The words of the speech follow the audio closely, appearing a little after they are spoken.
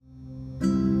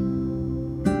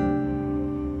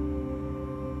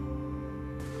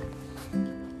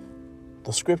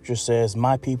the scripture says,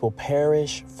 my people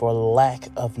perish for lack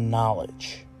of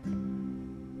knowledge.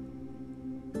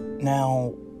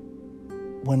 Now,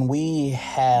 when we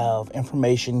have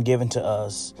information given to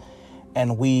us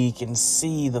and we can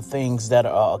see the things that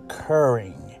are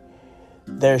occurring,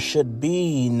 there should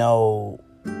be no,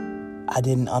 I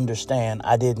didn't understand,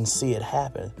 I didn't see it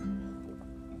happen,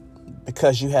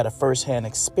 because you had a firsthand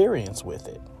experience with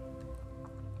it.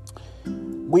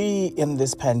 We in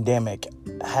this pandemic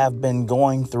have been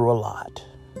going through a lot.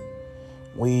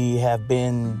 We have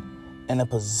been in a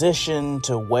position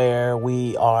to where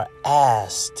we are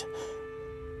asked,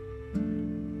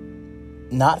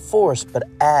 not forced, but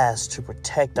asked to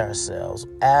protect ourselves,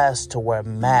 asked to wear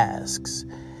masks,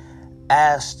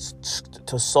 asked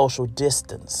to social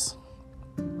distance.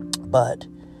 But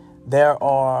there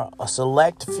are a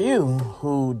select few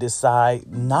who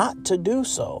decide not to do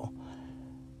so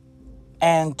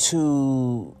and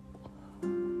to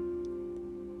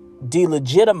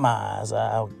delegitimize.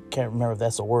 I can't remember if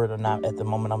that's a word or not at the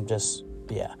moment.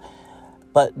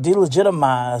 But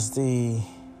delegitimize the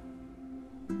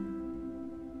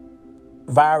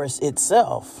virus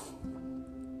itself.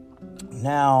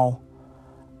 Now,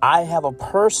 I have a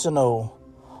personal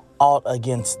ought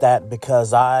against that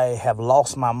because I have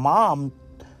lost my mom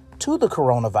to the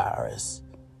coronavirus.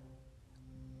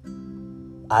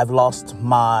 I've lost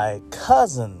my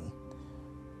cousin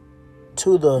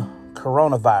to the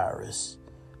coronavirus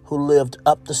who lived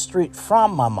up the street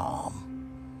from my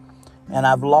mom. And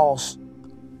I've lost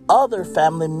other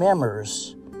family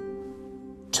members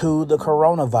to the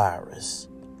coronavirus.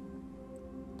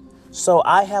 So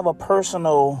I have a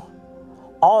personal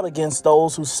ought against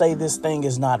those who say this thing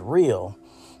is not real.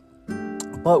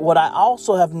 But what I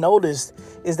also have noticed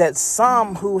is that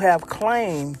some who have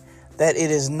claimed that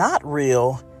it is not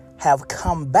real have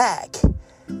come back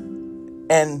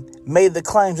and made the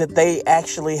claims that they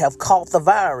actually have caught the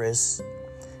virus.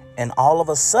 And all of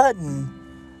a sudden,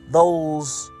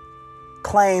 those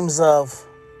claims to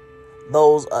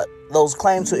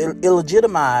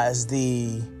illegitimize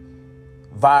the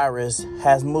virus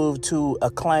has moved to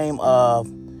a claim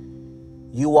of,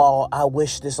 you all, I don't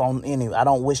wish this on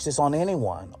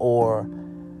anyone, or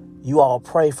you all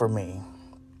pray for me.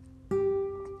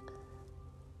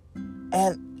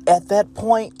 And at that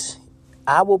point,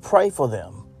 I will pray for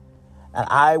them and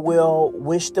I will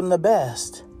wish them the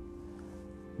best.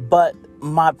 But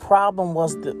my problem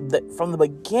was that from the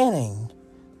beginning,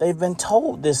 they've been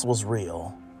told this was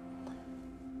real.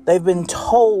 They've been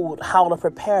told how to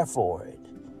prepare for it.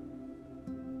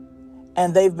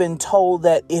 And they've been told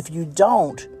that if you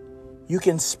don't, you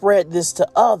can spread this to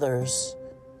others.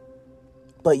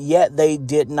 But yet they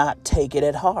did not take it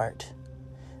at heart.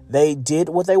 They did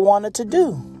what they wanted to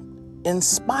do, in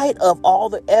spite of all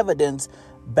the evidence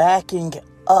backing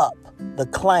up the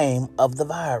claim of the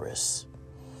virus.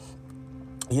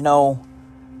 You know,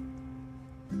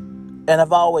 and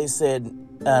I've always said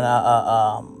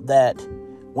that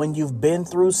when you've been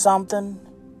through something,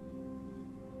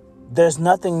 there's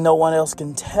nothing no one else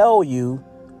can tell you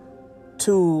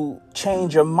to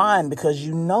change your mind because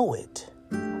you know it.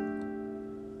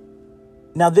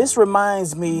 Now, this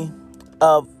reminds me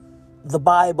of the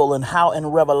Bible and how in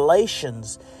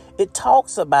Revelations it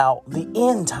talks about the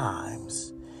end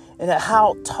times, and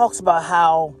how it talks about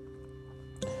how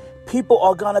people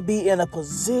are going to be in a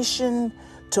position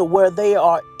to where they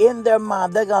are in their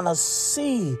mind. They're going to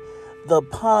see the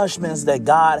punishments that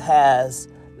God has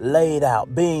laid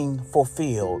out being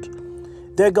fulfilled.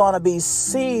 They're going to be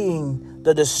seeing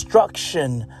the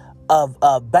destruction of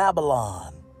Babylon.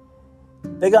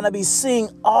 They're going to be seeing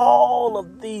all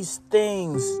of these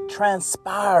things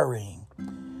transpiring.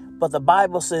 But the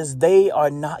Bible says they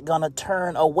are not going to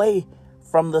turn away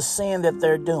from the sin that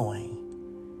they're doing.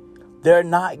 They're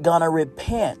not going to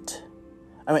repent.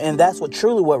 And that's what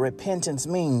repentance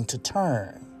means, to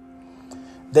turn.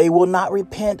 They will not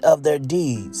repent of their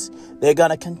deeds. They're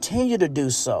going to continue to do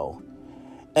so.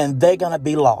 And they're going to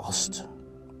be lost.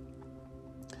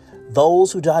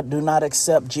 Those who do not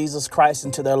accept Jesus Christ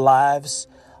into their lives,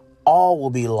 all will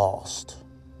be lost.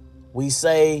 We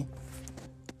say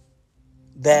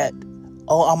that,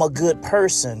 I'm a good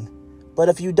person. But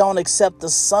if you don't accept the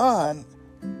Son,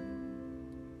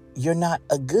 you're not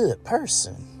a good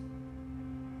person.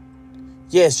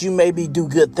 Yes, you maybe do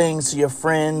good things to your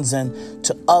friends and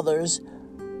to others.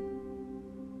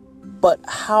 But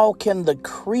how can the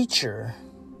creature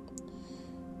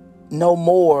know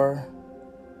more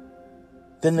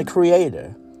than the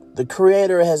Creator? The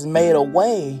Creator has made a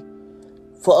way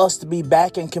for us to be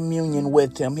back in communion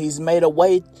with Him. He's made a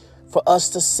way for us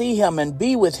to see Him and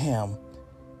be with Him.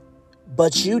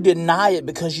 but you deny it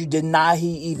because you deny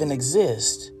he even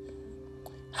exists.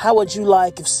 How would you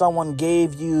like if someone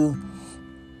if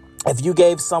you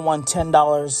gave someone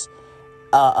 $10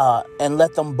 and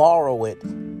let them borrow it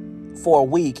for a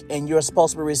week, and you're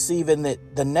supposed to be receiving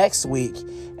it the next week,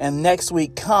 and next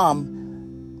week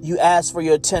you ask for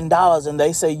your $10 and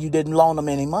they say you didn't loan them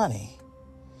any money?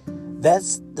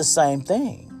 That's the same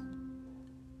thing.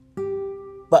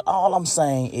 But all I'm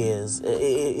saying is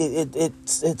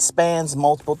it spans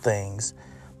multiple things.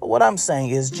 But what I'm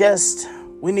saying is just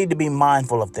we need to be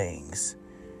mindful of things.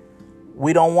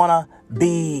 We don't want to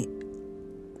be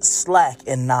slack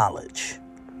in knowledge.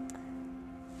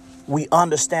 We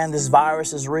understand this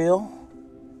virus is real.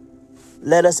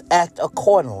 Let us act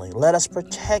accordingly. Let us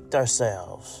protect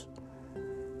ourselves.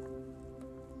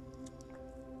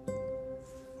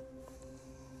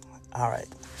 All right.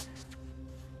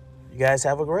 You guys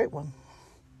have a great one.